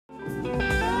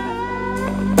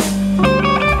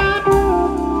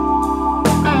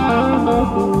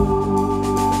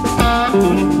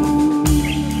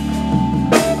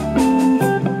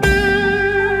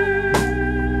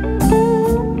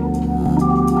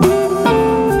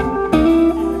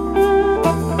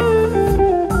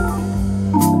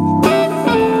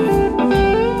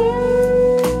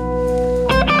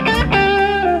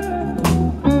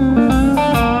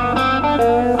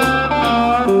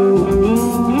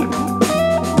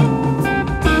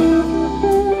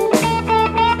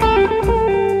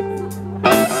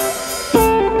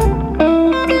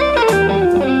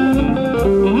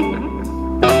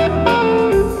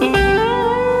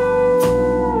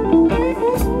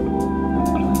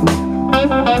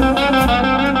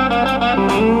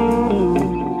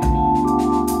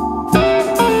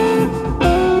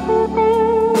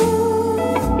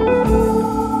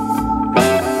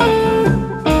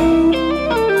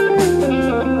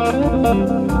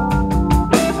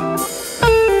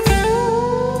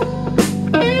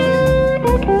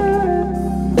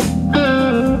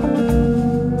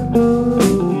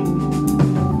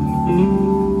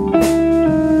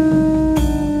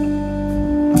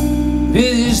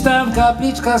Widzisz, tam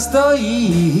kapliczka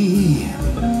stoi,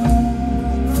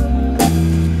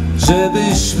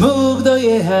 żebyś mógł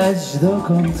dojechać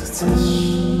dokąd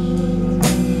chcesz.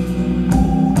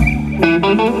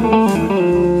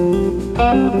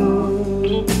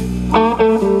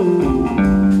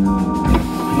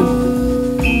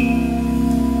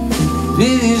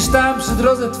 Widzisz, tam przy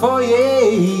drodze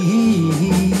twojej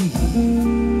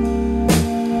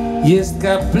jest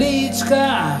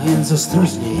kapliczka, więc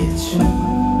ostrożnie jedź.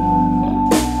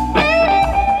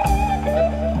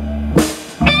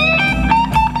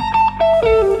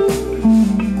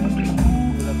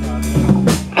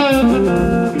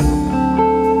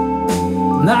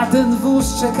 Na ten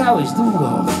wóz czekałeś długo.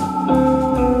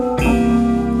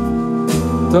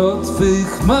 To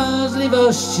twych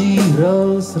możliwości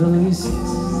Rolls Royce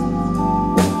jest.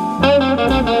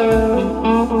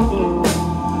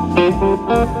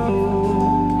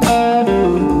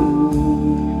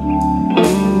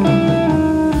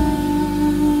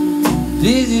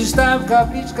 Widzisz, tam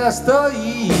kapliczka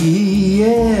stoi,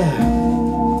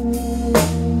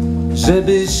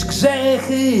 żebyś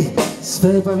grzechy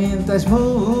swe pamiętać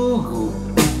mógł.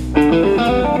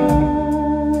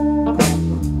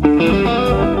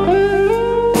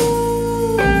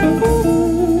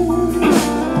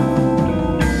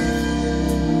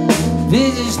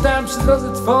 Widzisz, tam przy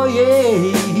drodze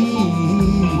twojej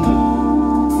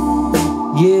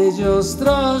jedź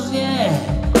ostrożnie,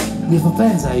 nie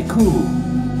popędzaj kół.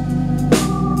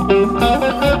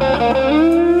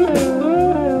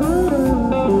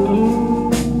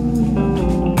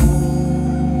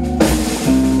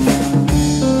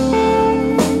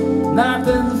 Na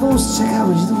ten wóz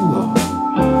czekałeś długo.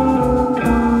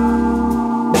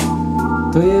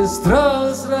 To jest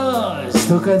Rolls Royce,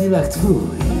 to Cadillac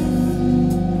twój.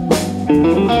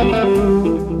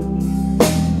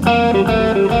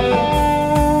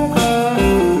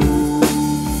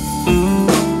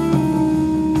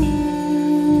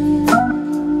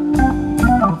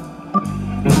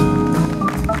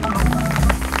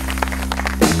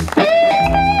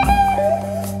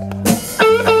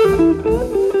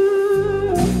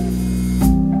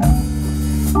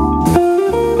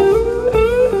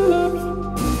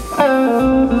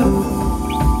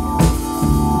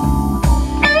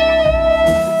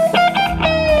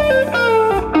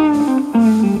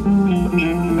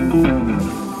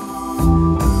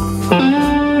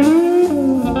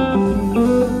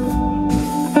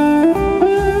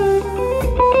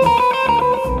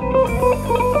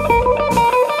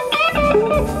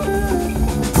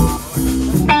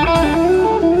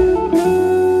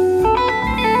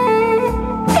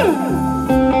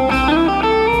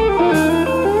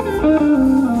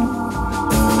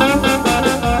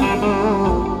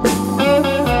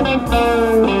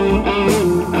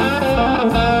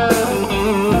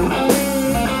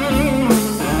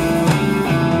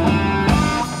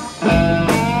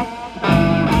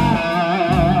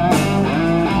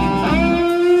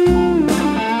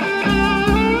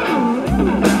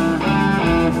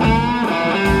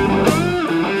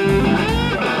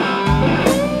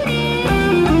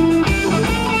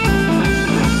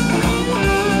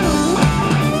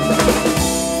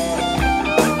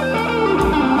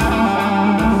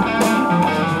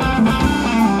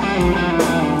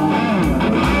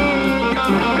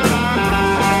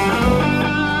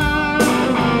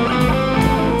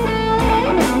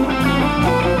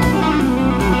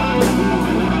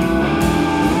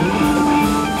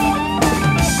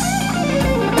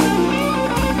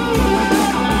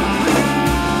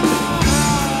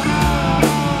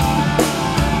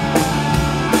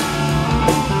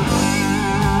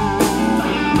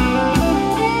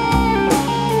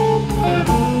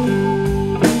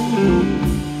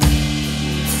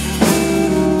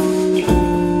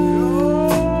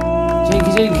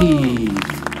 Dzięki.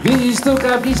 Widzisz, tu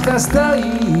kapliczka stoi.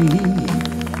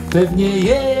 Pewnie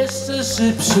jeszcze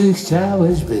szybszy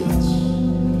chciałeś być.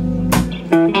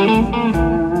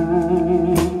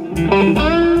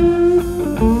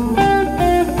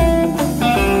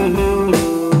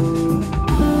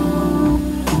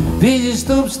 Widzisz,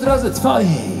 tu przy drodze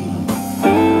twojej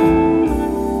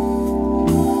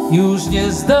już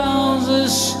nie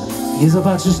zdążysz, nie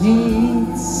zobaczysz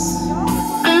nic.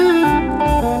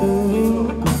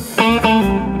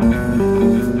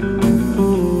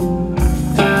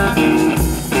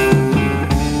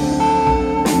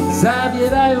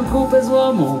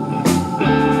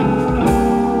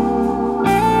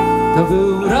 To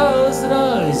był Rolls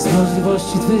Royce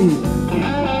możliwości twych.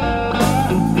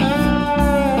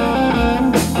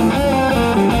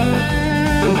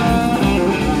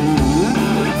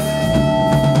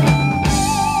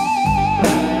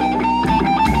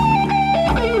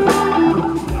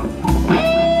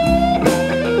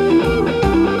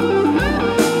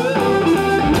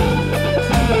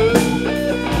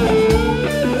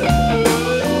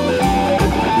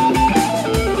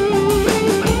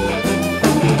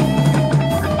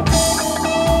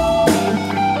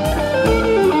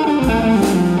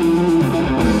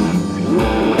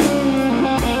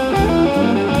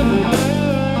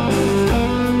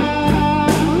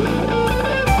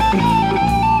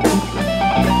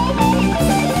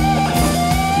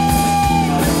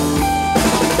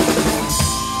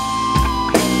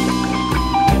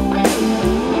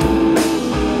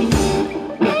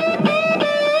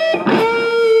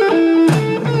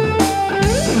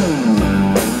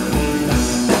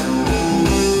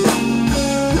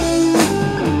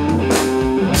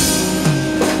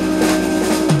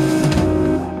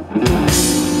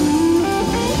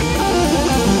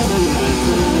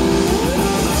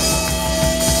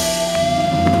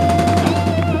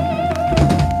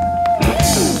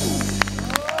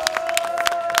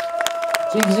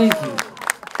 Dzięki.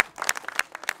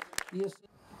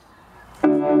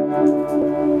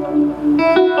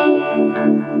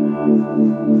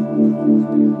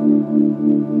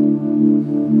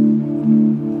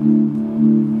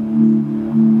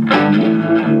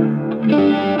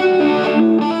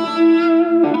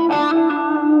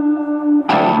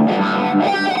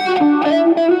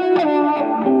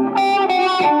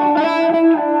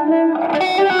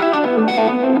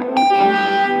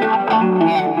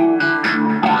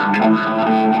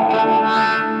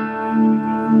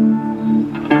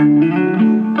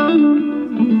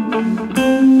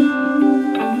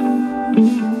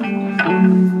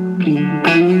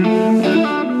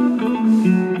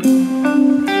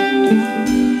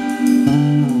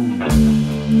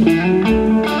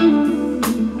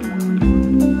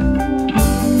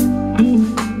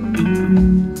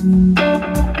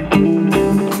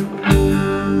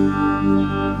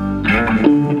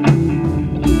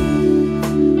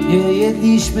 Nie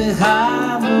jedliśmy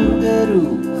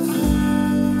hamburgerów.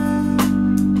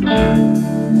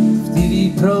 W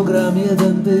TV program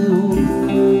jeden był.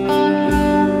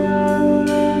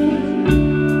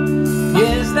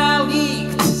 Nie znał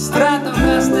nikt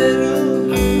Stratocasterów.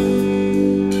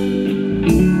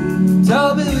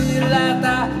 To były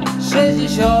lata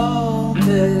 60.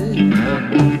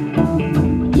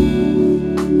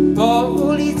 Po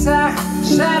ulicach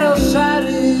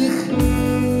szaro-szarych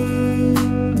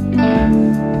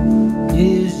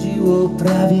nie jeździło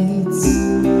prawie nic.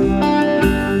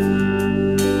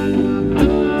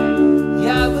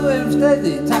 Ja byłem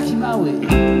wtedy taki mały.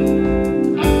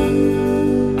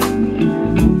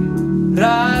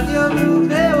 Radio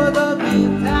mrugnęło do mnie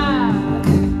tak.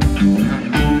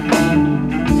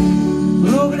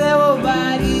 Mrugnęło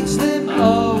magicznym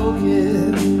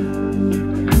okiem.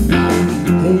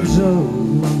 Hey Joe,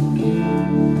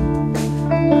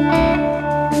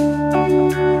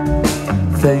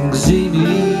 thanks Jimi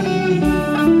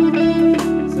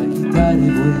za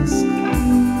gitary błysk.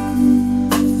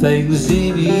 Thanks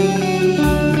Jimi,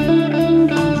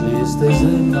 że jesteś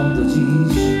ze mną do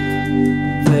dziś.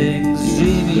 Thanks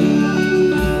Jimi,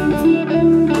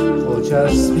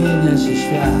 chociaż zmienia się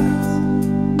świat.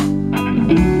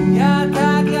 Ja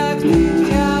tak jak ty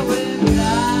chciałem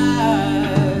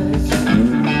grać.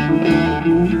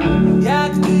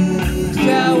 Jak ty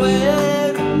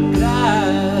chciałem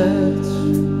grać.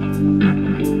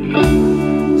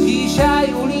 Dzisiaj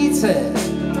ulice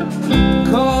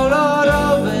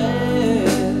kolorowe,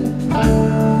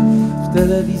 w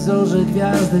telewizorze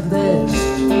gwiazdek deszcz.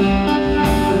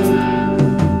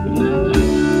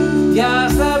 Ja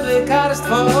znam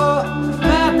lekarstwo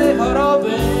na te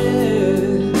choroby.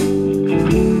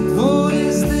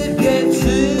 XXI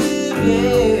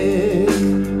wiek.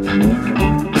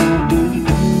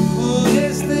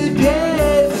 XXI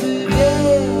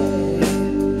wiek.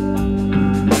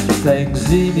 Thanks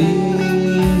Jimi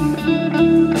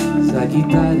za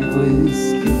gitary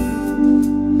błysk.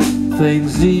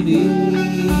 Thanks Jimi,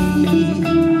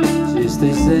 że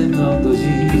jesteś ze mną do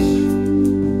dziś.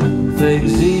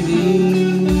 Thanks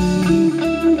Jimi,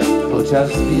 chociaż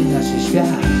zmienia się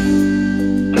świat.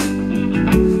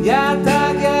 Ja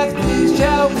tak jak ty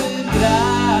chciałbym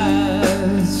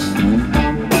grać.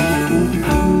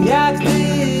 Jak ty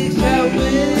chciałbym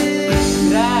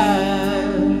grać.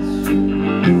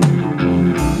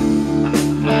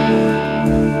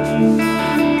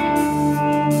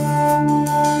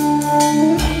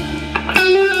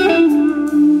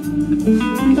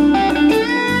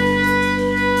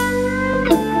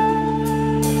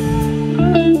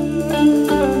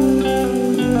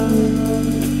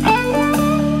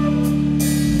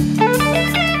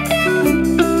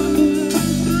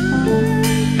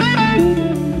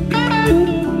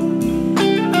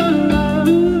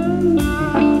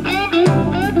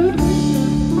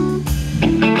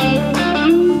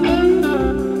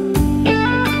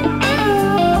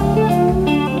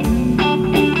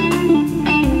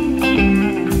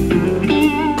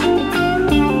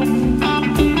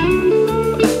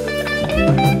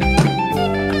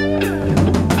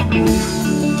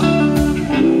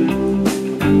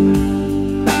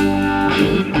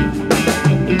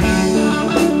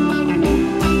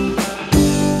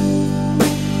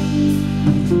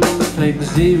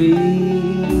 Thanks Jimi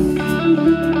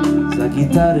za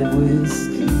gitary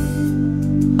błysk.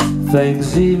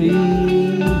 Thanks Jimi,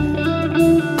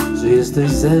 że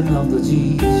jesteś ze mną do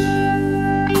dziś.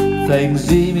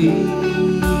 Thanks Jimi,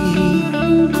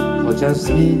 chociaż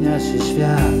zmienia się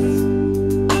świat.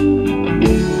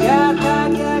 Ja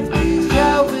tak jak ty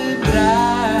chciałbym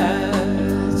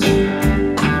brać.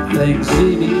 Thanks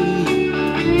Jimi.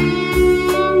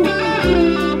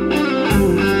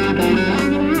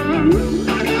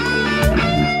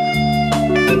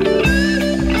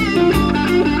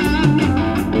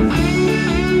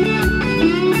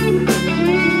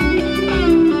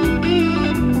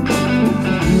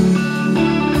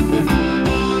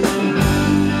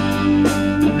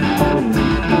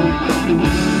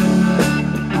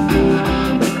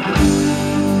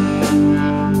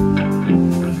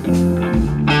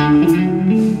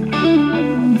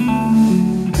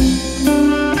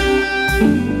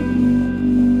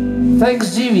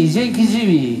 Thanks Jimi, dzięki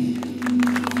Jimi.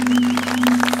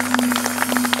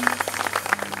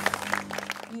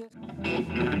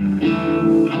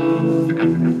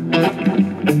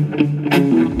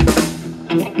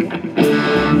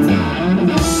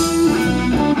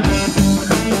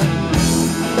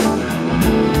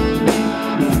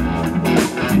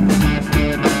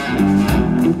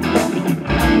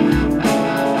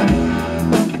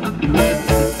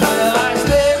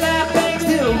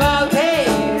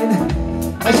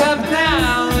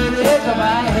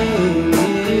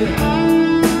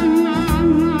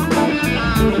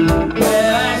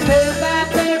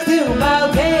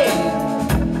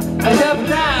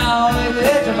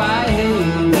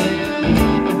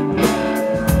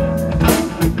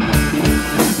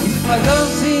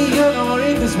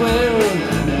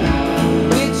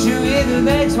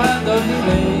 Next one, don't be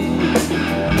late.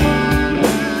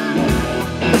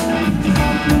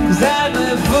 'Cause I'm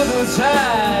a VooDoo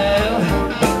child.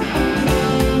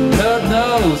 Lord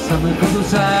knows I'm a VooDoo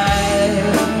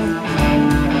child.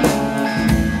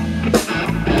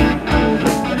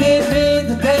 I didn't mean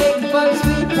to take it for a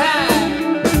sweet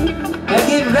time. I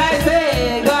give it right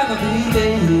back one of these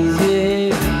days,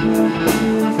 yeah.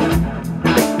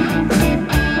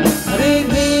 I didn't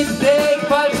mean to take it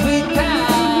for a sweet time.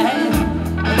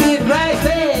 Right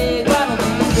there, one of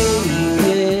these days,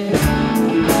 yeah.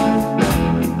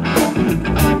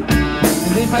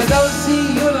 And if I don't see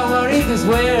you nowhere in this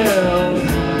world,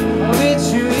 I'll meet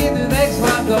you in the next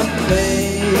one, don't be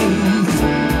late.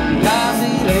 Don't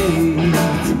be late,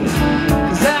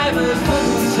 'cause I'm a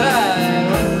VooDoo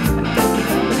child.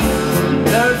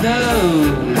 Lord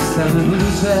knows I'm a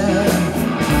VooDoo child.